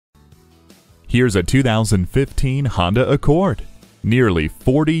Here's a 2015 Honda Accord. Nearly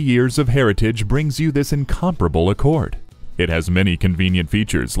 40 years of heritage brings you this incomparable Accord. It has many convenient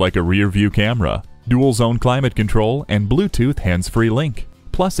features like a rear-view camera, dual-zone climate control, and Bluetooth hands-free link.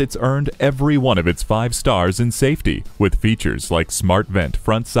 Plus, it's earned every one of its 5 stars in safety with features like smart vent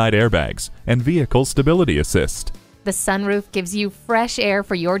front side airbags and vehicle stability assist. The sunroof gives you fresh air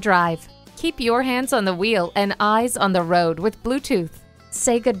for your drive. Keep your hands on the wheel and eyes on the road with Bluetooth.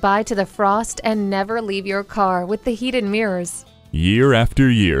 Say goodbye to the frost and never leave your car with the heated mirrors. Year after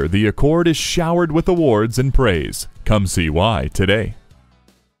year, the Accord is showered with awards and praise. Come see why today.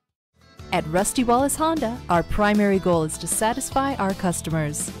 At Rusty Wallis Honda, our primary goal is to satisfy our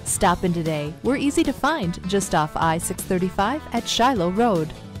customers. Stop in today. We're easy to find just off I-635 at Shiloh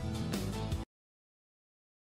Road.